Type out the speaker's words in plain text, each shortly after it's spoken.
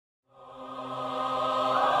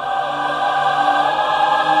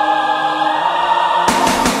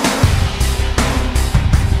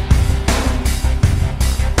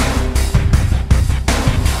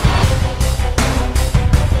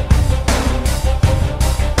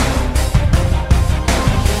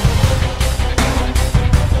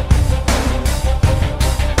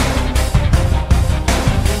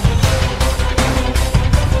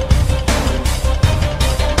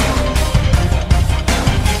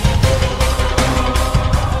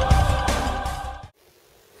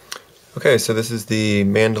Okay, so this is the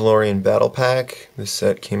Mandalorian Battle Pack. This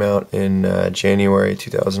set came out in January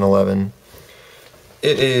 2011.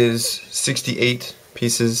 It is 68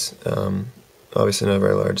 pieces, obviously not a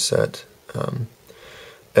very large set,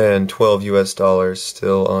 and $12 US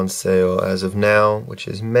still on sale as of now, which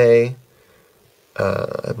is May.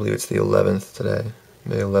 I believe it's the 11th today,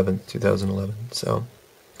 May 11th, 2011. So,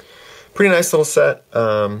 pretty nice little set.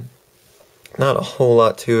 Not a whole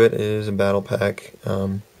lot to it. It is a battle pack.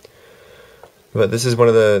 But this is one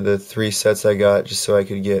of the 3 sets I got just so I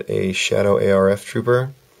could get a Shadow ARF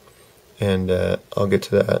Trooper, and I'll get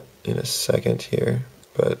to that in a second here.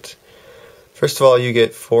 But first of all, you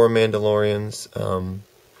get 4 Mandalorians, and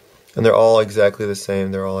they're all exactly the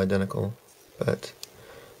same. They're all identical. But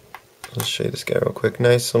I'll show you this guy real quick.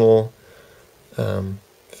 Nice little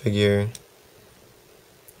figure.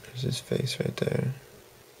 There's his face right there.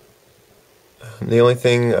 The only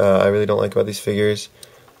thing I really don't like about these figures,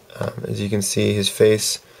 as you can see, his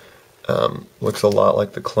face looks a lot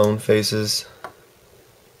like the clone faces,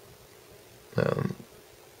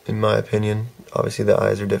 in my opinion. Obviously the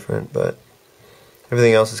eyes are different, but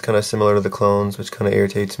everything else is kind of similar to the clones, which kind of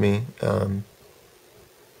irritates me,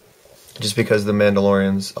 just because the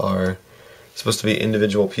Mandalorians are supposed to be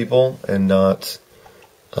individual people and not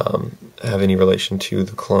have any relation to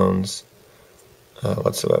the clones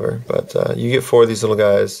whatsoever. But you get 4 of these little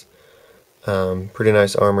guys. Pretty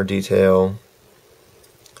nice armor detail,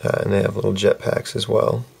 and they have little jetpacks as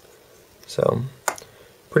well. So,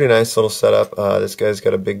 pretty nice little setup. This guy's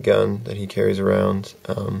got a big gun that he carries around,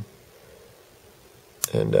 and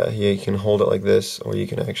he can hold it like this, or you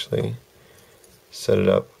can actually set it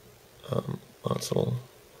up on its little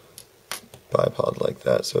bipod like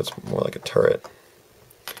that, so it's more like a turret.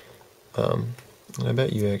 And I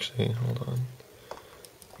bet you actually, hold on,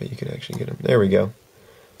 I bet you could actually get him. There we go.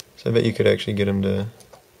 So I bet you could actually get him to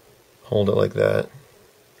hold it like that.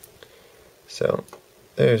 So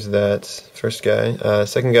there's that first guy.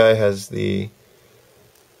 Second guy has the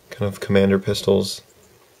kind of commander pistols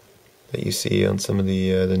that you see on some of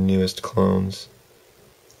the newest clones.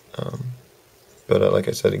 But like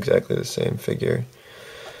I said, exactly the same figure.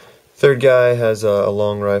 Third guy has a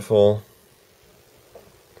long rifle,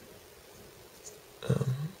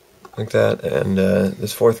 like that, and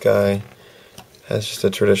this fourth guy has just a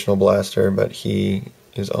traditional blaster, but he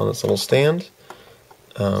is on this little stand.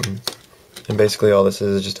 And basically all this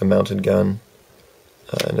is just a mounted gun,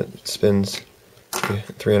 and it spins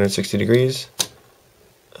 360 degrees,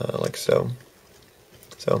 like so.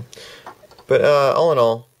 But all in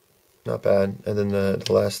all, not bad. And then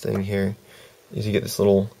the last thing here is you get this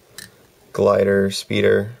little glider,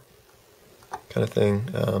 speeder kind of thing.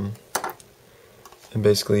 And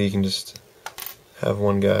basically you can just have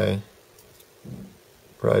one guy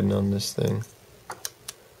riding on this thing,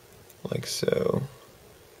 like so.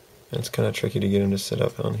 And it's kind of tricky to get him to sit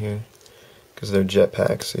up on here, because they're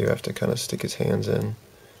jetpacks, so you have to kind of stick his hands in and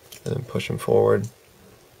then push him forward,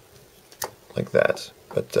 like that.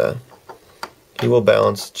 But he will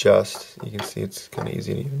balance just. You can see it's kind of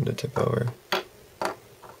easy to get him to tip over.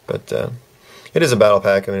 But it is a battle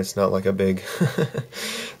pack. I mean, it's not like a big,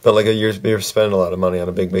 but like you're spending a lot of money on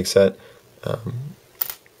a big set.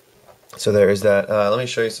 So there is that. Let me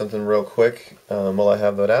show you something real quick while I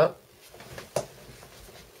have that out.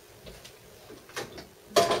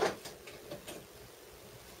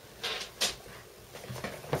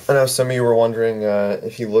 I know some of you were wondering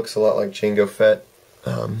if he looks a lot like Jango Fett.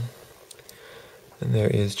 And there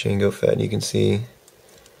is Jango Fett. You can see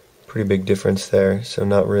pretty big difference there. So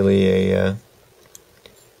not really a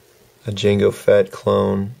Jango Fett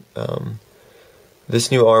clone. This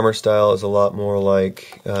new armor style is a lot more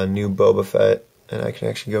like new Boba Fett, and I can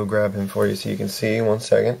actually go grab him for you so you can see. One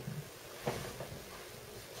second.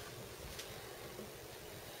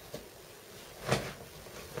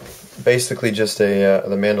 Basically just the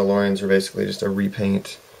Mandalorians are basically just a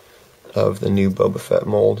repaint of the new Boba Fett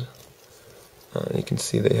mold. You can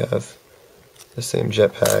see they have the same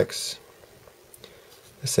jetpacks,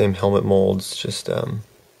 the same helmet molds, just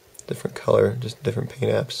different color, just different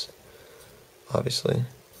paint apps, obviously.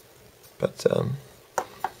 But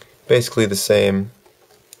basically the same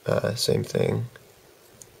thing.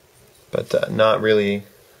 But not really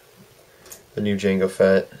the new Jango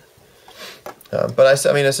Fett. But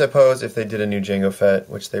I mean, I suppose if they did a new Jango Fett,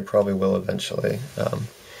 which they probably will eventually,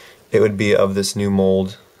 it would be of this new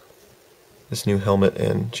mold, this new helmet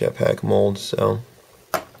and jetpack mold. So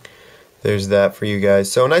there's that for you guys.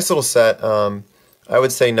 So a nice little set. I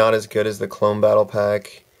would say not as good as the Clone Battle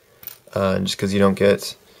Pack, just because you don't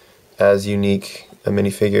get as unique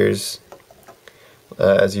minifigures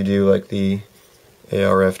as you do like the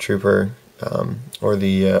ARF Trooper, or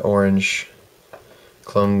the orange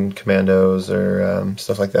Clone Commandos, or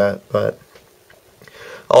stuff like that. But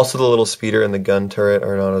also the little speeder and the gun turret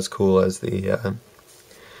are not as cool as the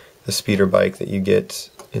speeder bike that you get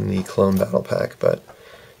in the Clone Battle Pack, but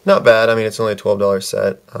not bad. I mean, it's only a $12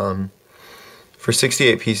 set. For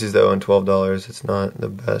 68 pieces though and $12, it's not the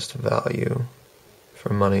best value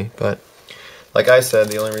for money. But like I said,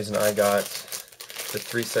 the only reason I got the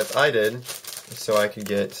 3 sets I did is so I could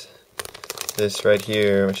get this right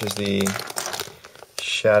here, which is the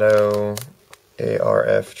Shadow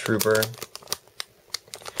ARF Trooper.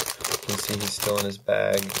 You can see he's still in his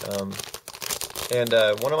bag. And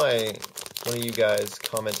one of you guys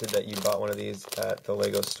commented that you bought one of these at the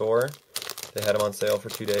Lego store. They had them on sale for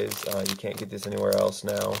 2 days. You can't get this anywhere else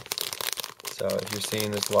now. So if you're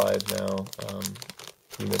seeing this live now,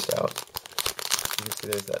 you missed out. You can see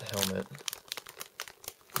there's that helmet.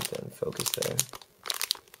 Get that in focus there.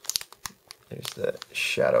 There's the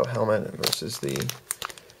Shadow helmet versus the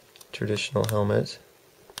traditional helmet.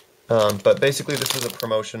 But basically this was a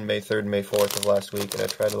promotion May 3rd and May 4th of last week, and I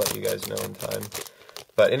tried to let you guys know in time.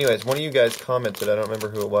 But anyways, one of you guys commented, I don't remember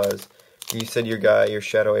who it was, you said your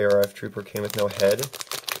Shadow ARF Trooper came with no head,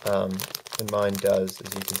 and mine does,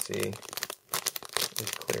 as you can see.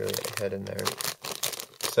 There's clearly a head in there.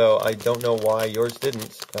 So I don't know why yours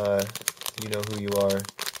didn't. You know who you are,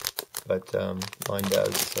 but mine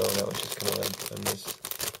does. So that was just kind of a miss.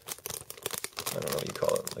 I don't know what you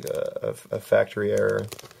call it, like a factory error.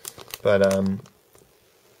 But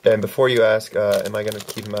and before you ask, am I going to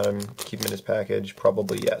keep him in his package?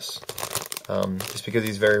 Probably yes. Just because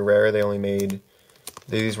he's very rare,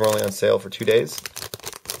 these were only on sale for 2 days.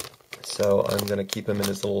 So I'm going to keep him in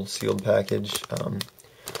his little sealed package,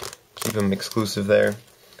 keep him exclusive there.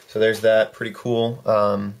 So there's that, pretty cool.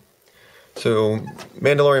 So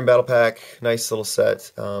Mandalorian Battle Pack, nice little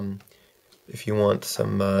set. If you want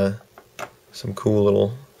some cool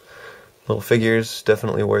little figures,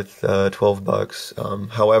 definitely worth $12.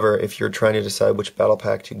 However, if you're trying to decide which battle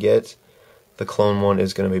pack to get, the clone one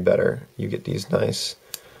is going to be better. You get these nice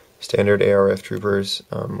standard ARF Troopers,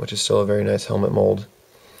 which is still a very nice helmet mold,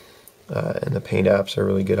 and the paint apps are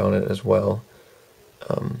really good on it as well.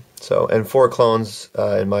 And 4 clones,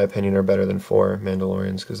 in my opinion, are better than 4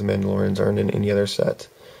 Mandalorians, because the Mandalorians aren't in any other set.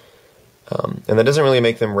 And that doesn't really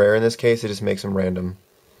make them rare in this case, it just makes them random.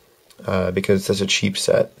 Because it's such a cheap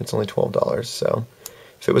set. It's only $12. So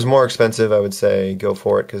if it was more expensive, I would say go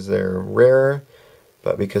for it because they're rarer.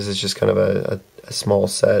 But because it's just kind of a small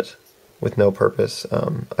set with no purpose,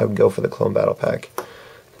 I would go for the Clone Battle Pack.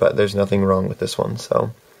 But there's nothing wrong with this one. So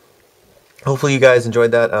hopefully you guys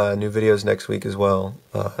enjoyed that. New videos next week as well,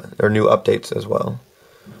 or new updates as well.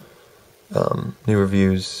 New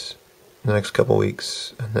reviews in the next couple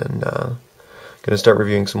weeks, and then going to start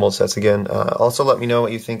reviewing some old sets again. Also, let me know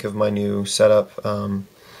what you think of my new setup.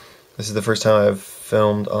 This is the first time I've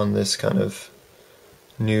filmed on this kind of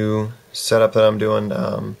new setup that I'm doing.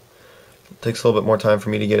 It takes a little bit more time for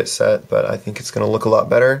me to get it set, but I think it's going to look a lot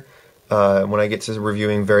better. When I get to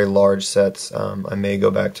reviewing very large sets, I may go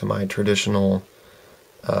back to my traditional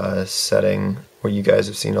setting where you guys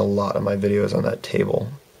have seen a lot of my videos on that table.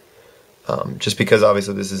 Just because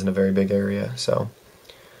obviously this isn't a very big area, so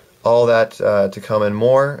all that to come and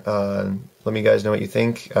more. Let me guys know what you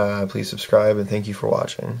think. Please subscribe, and thank you for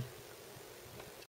watching.